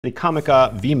The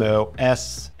Comica Vimo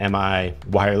S-MI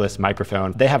wireless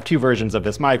microphone. They have two versions of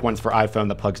this mic. One's for iPhone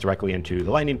that plugs directly into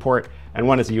the lightning port, and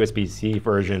one is a USB-C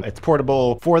version. It's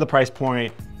portable for the price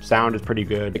point. Sound is pretty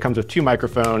good. It comes with two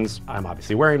microphones. I'm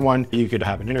obviously wearing one. You could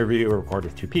have an interview or record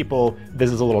with two people.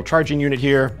 This is a little charging unit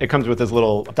here. It comes with this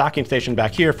little docking station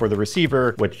back here for the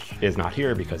receiver, which is not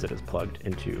here because it is plugged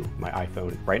into my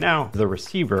iPhone right now. The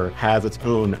receiver has its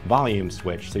own volume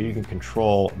switch, so you can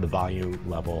control the volume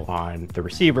level on the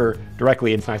receiver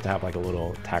directly. It's nice to have like a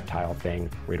little tactile thing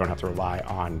where you don't have to rely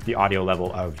on the audio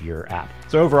level of your app.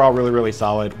 So overall, really, really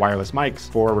solid wireless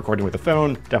mics for recording with a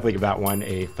phone. Definitely give that one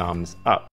a thumbs up.